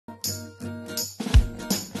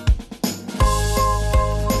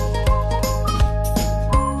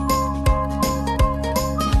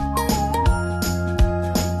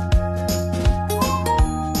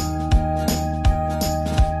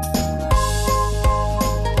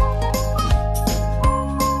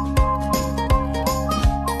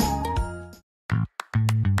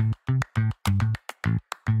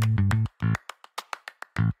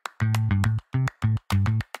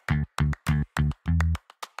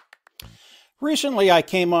Recently, I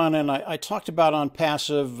came on and I talked about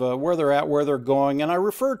Onpassive, where they're at, where they're going, and I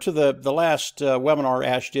referred to the last webinar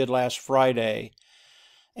Ash did last Friday.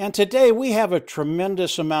 And today we have a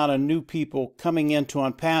tremendous amount of new people coming into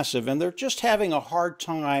Onpassive, and they're just having a hard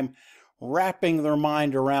time wrapping their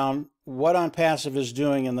mind around what Onpassive is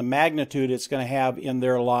doing and the magnitude it's going to have in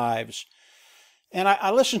their lives. And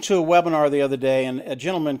I listened to a webinar the other day, and a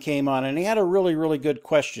gentleman came on, and he had a really, really good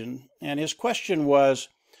question. And his question was,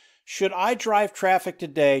 should I drive traffic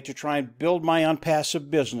today to try and build my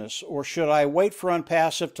Onpassive business, or should I wait for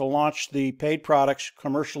Onpassive to launch the paid products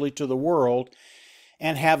commercially to the world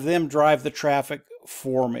and have them drive the traffic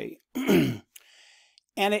for me? And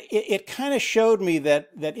it kind of showed me that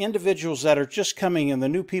individuals that are just coming in, the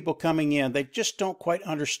new people coming in, they just don't quite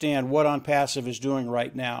understand what Onpassive is doing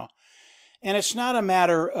right now. And it's not a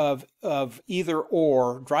matter of either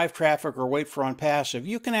or, drive traffic or wait for Onpassive.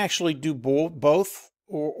 You can actually do both.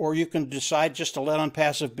 Or you can decide just to let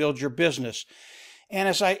Onpassive build your business. And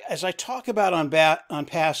as I talk about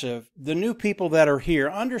Onpassive, the new people that are here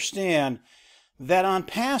understand that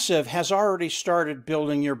Onpassive has already started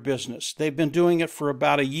building your business. They've been doing it for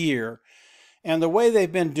about a year. And the way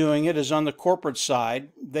they've been doing it is on the corporate side.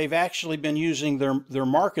 They've actually been using their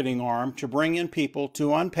marketing arm to bring in people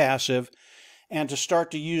to Onpassive and to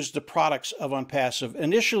start to use the products of Onpassive.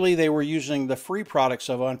 Initially, they were using the free products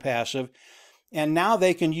of Onpassive, and now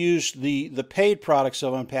they can use the paid products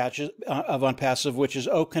of Onpassive, which is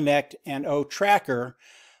OConnect and OTracker.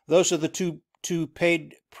 Those are the two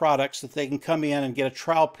paid products that they can come in and get a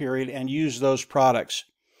trial period and use those products.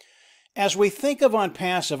 As we think of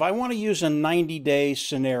Onpassive, I want to use a 90-day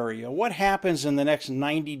scenario. What happens in the next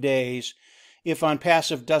 90 days if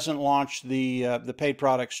Onpassive doesn't launch the paid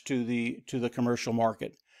products to the commercial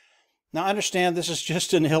market? Now, understand this is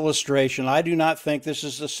just an illustration. I do not think this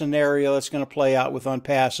is the scenario that's going to play out with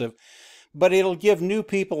Onpassive, but it'll give new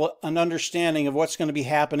people an understanding of what's going to be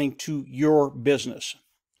happening to your business.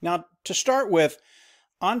 Now, to start with,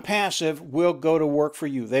 Onpassive will go to work for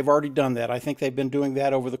you. They've already done that. I think they've been doing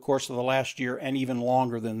that over the course of the last year and even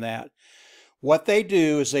longer than that. What they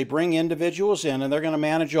do is they bring individuals in, and they're going to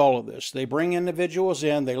manage all of this. They bring individuals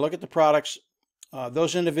in, they look at the products.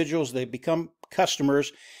 Those individuals, they become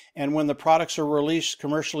customers, and when the products are released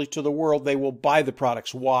commercially to the world, they will buy the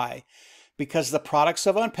products. Why? Because the products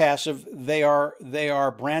of Onpassive, they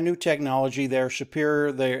are brand new technology. They're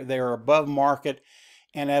superior. They are above market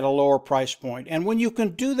and at a lower price point. And when you can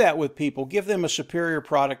do that with people, give them a superior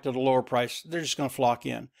product at a lower price, they're just going to flock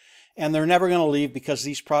in, and they're never going to leave because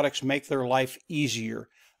these products make their life easier.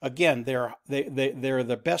 Again, they're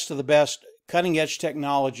the best of the best, cutting edge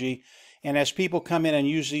technology. And as people come in and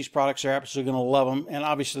use these products, they're absolutely going to love them. And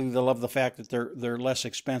obviously, they'll love the fact that they're less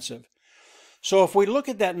expensive. So if we look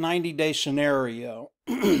at that 90-day scenario,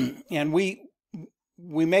 and we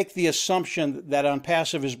make the assumption that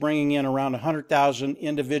Onpassive is bringing in around 100,000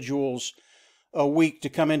 individuals a week to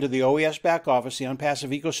come into the OES back office, the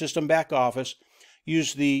Onpassive ecosystem back office,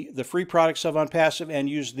 use the free products of Onpassive, and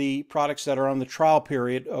use the products that are on the trial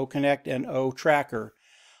period, OConnect and OTracker.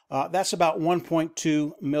 That's about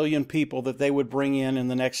 1.2 million people that they would bring in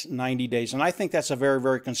the next 90 days. And I think that's a very,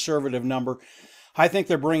 very conservative number. I think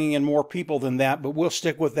they're bringing in more people than that, but we'll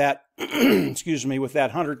stick with that, excuse me, with that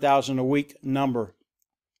 100,000 a week number.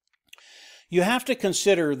 You have to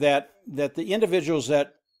consider that the individuals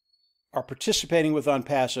that are participating with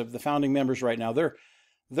Onpassive, the founding members right now,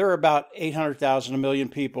 they're about 800,000, a million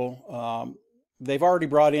people. They've already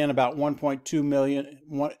brought in about 1.2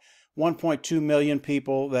 million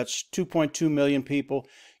people. That's 2.2 million people.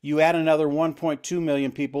 You add another 1.2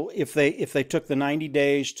 million people if they took the 90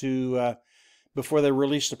 days to before they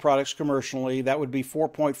release the products commercially. That would be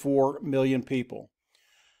 4.4 million people.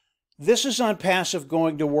 This is Onpassive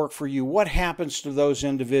going to work for you. What happens to those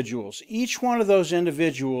individuals? Each one of those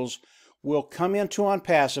individuals will come into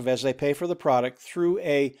Onpassive as they pay for the product through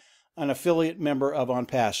an affiliate member of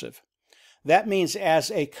Onpassive. That means as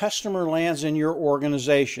a customer lands in your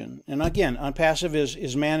organization, and again, Onpassive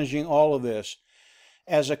is managing all of this.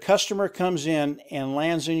 As a customer comes in and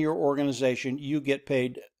lands in your organization, you get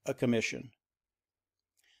paid a commission.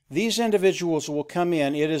 These individuals will come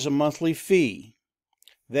in. It is a monthly fee.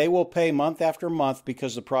 They will pay month after month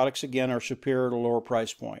because the products, again, are superior at a lower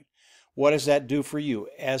price point. What does that do for you?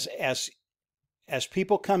 As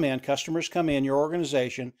people come in, customers come in your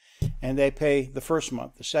organization, and they pay the first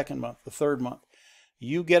month, the second month, the third month,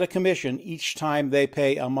 you get a commission each time they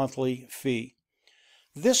pay a monthly fee.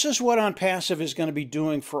 This is what Onpassive is going to be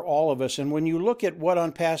doing for all of us. And when you look at what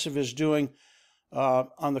Onpassive is doing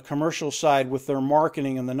on the commercial side with their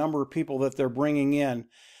marketing and the number of people that they're bringing in,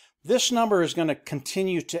 This number is going to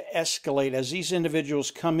continue to escalate as these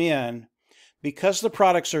individuals come in because the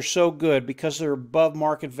products are so good, because they're above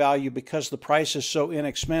market value, because the price is so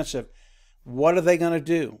inexpensive. What are they going to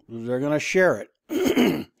do? They're going to share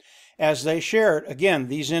it. As they share it, again,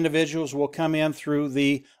 these individuals will come in through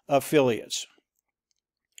the affiliates.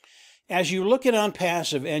 As you look at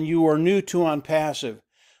Onpassive and you are new to Onpassive,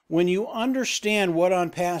 when you understand what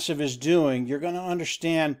Onpassive is doing, you're going to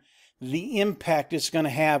understand the impact it's going to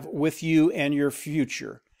have with you and your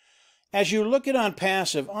future. As you look at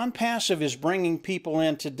Onpassive, Onpassive is bringing people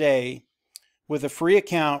in today with a free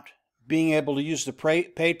account, being able to use the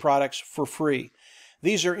paid products for free.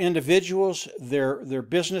 These are individuals, their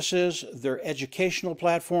businesses, their educational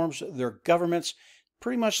platforms, their governments,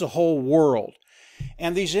 pretty much the whole world.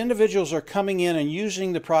 And these individuals are coming in and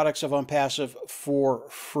using the products of Onpassive for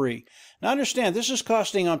free. Now understand, this is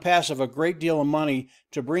costing Onpassive a great deal of money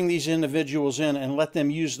to bring these individuals in and let them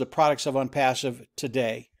use the products of Onpassive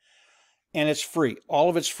today. And it's free. All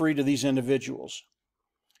of it's free to these individuals.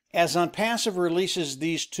 As Onpassive releases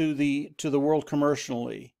these to the world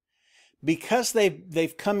commercially, because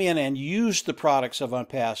they've come in and used the products of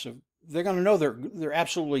Onpassive, they're going to know they're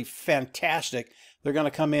absolutely fantastic. They're going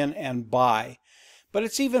to come in and buy. But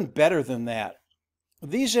it's even better than that.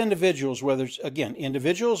 These individuals, whether it's, again,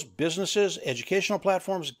 individuals, businesses, educational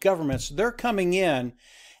platforms, governments, they're coming in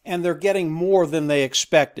and they're getting more than they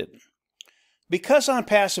expected. Because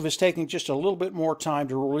Onpassive is taking just a little bit more time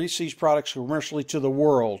to release these products commercially to the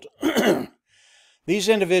world, these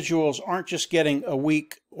individuals aren't just getting a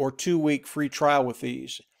week or 2-week free trial with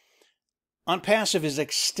these. Onpassive is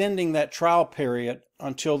extending that trial period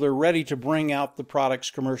until they're ready to bring out the products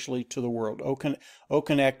commercially to the world,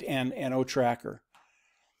 OConnect and OTracker.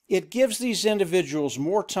 It gives these individuals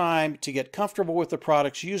more time to get comfortable with the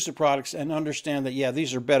products, use the products, and understand that, yeah,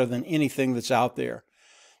 these are better than anything that's out there.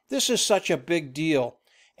 This is such a big deal.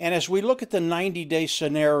 And as we look at the 90-day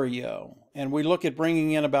scenario, and we look at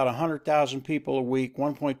bringing in about 100,000 people a week,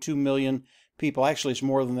 1.2 million people, actually it's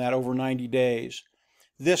more than that, over 90 days,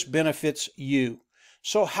 this benefits you.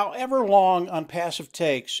 So however long Onpassive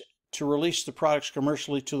takes to release the products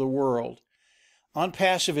commercially to the world,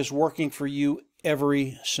 Onpassive is working for you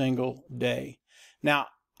every single day. Now,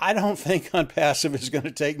 I don't think Onpassive is going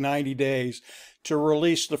to take 90 days to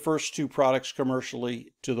release the first 2 products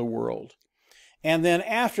commercially to the world. And then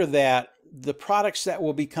after that, the products that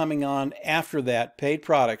will be coming on after that, paid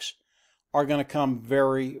products, are going to come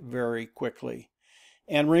very, very quickly.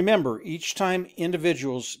 And remember, each time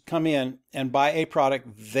individuals come in and buy a product,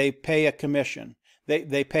 they pay a commission.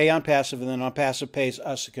 They pay Onpassive, and then Onpassive pays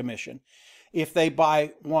us a commission. If they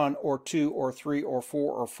buy 1 or 2 or 3 or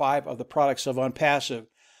 4 or 5 of the products of Onpassive,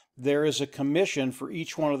 there is a commission for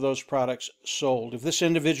each one of those products sold. If this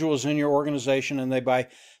individual is in your organization and they buy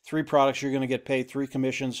 3 products, you're going to get paid 3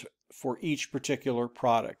 commissions for each particular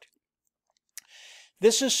product.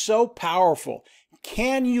 This is so powerful.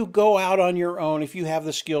 Can you go out on your own if you have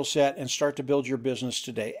the skill set and start to build your business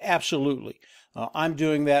today? Absolutely. I'm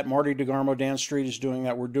doing that. Marty DeGarmo, Dan Street is doing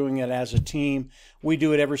that. We're doing it as a team. We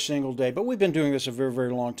do it every single day, but we've been doing this a very,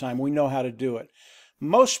 very long time. We know how to do it.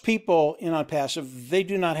 Most people in Onpassive, they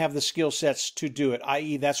do not have the skill sets to do it,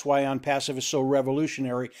 i.e. that's why Onpassive is so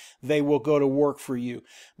revolutionary. They will go to work for you.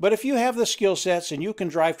 But if you have the skill sets and you can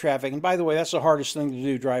drive traffic, and by the way, that's the hardest thing to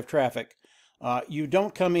do, drive traffic. You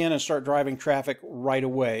don't come in and start driving traffic right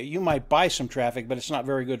away. You might buy some traffic, but it's not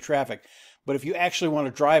very good traffic. But if you actually want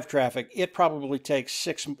to drive traffic, it probably takes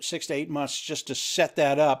 6 to 8 months just to set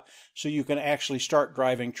that up so you can actually start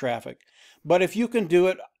driving traffic. But if you can do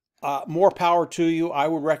it, more power to you. I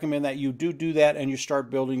would recommend that you do that and you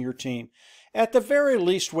start building your team. At the very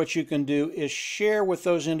least, what you can do is share with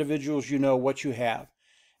those individuals you know what you have,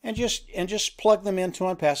 and just plug them into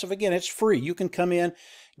Onpassive. Again, it's free. You can come in,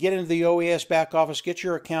 get into the OES back office, get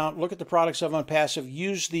your account, look at the products of Onpassive,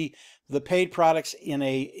 use the paid products in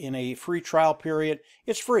a free trial period.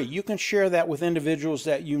 It's free. You can share that with individuals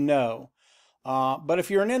that you know. But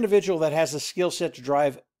if you're an individual that has the skill set to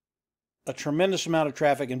drive a tremendous amount of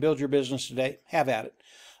traffic and build your business today, have at it.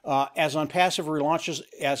 As Onpassive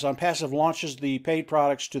launches the paid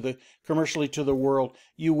products commercially to the world,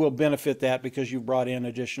 you will benefit that because you've brought in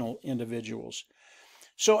additional individuals.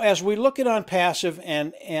 So as we look at Onpassive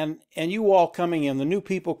and you all coming in, the new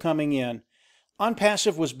people coming in,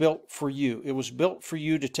 Onpassive was built for you. It was built for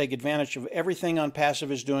you to take advantage of everything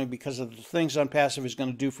Onpassive is doing because of the things Onpassive is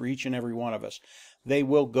going to do for each and every one of us. They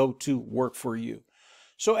will go to work for you.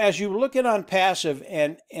 So as you look at Onpassive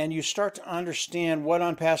and you start to understand what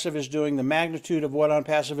Onpassive is doing, the magnitude of what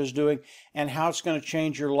Onpassive is doing, and how it's going to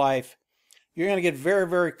change your life, you're going to get very,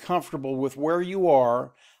 very comfortable with where you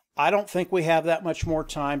are. I don't think we have that much more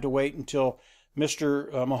time to wait until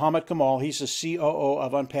Mr. Mohammed Kamal, he's the COO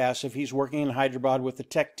of Onpassive. He's working in Hyderabad with the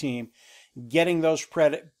tech team, getting those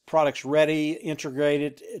products ready,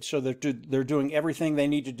 integrated, so that they're doing everything they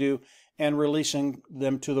need to do and releasing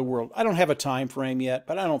them to the world. I don't have a time frame yet,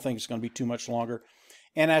 but I don't think it's going to be too much longer.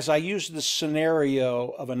 And as I use the scenario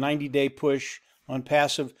of a 90-day push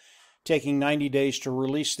Onpassive, taking 90 days to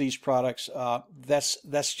release these products,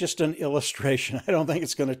 that's just an illustration. I don't think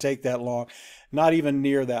it's going to take that long, not even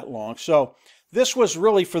near that long. So this was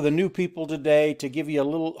really for the new people today, to give you a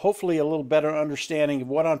little, hopefully a little better understanding of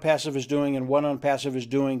what Onpassive is doing and what Onpassive is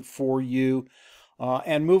doing for you.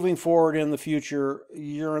 And moving forward in the future,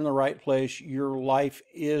 you're in the right place. Your life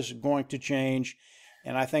is going to change,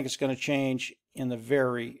 and I think it's going to change in the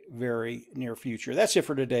very, very near future. That's it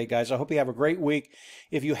for today, guys. I hope you have a great week.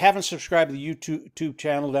 If you haven't subscribed to the YouTube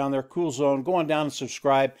channel down there, Cool Zone, go on down and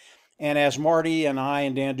subscribe. And as Marty and I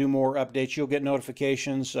and Dan do more updates, you'll get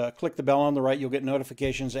notifications. Click the bell on the right. You'll get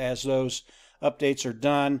notifications as those updates are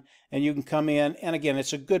done. And you can come in. And again,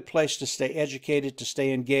 it's a good place to stay educated, to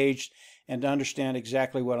stay engaged, and to understand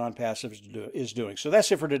exactly what Onpassive is doing. So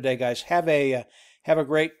that's it for today, guys. Have a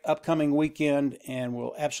great upcoming weekend, and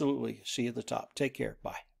we'll absolutely see you at the top. Take care.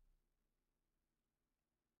 Bye.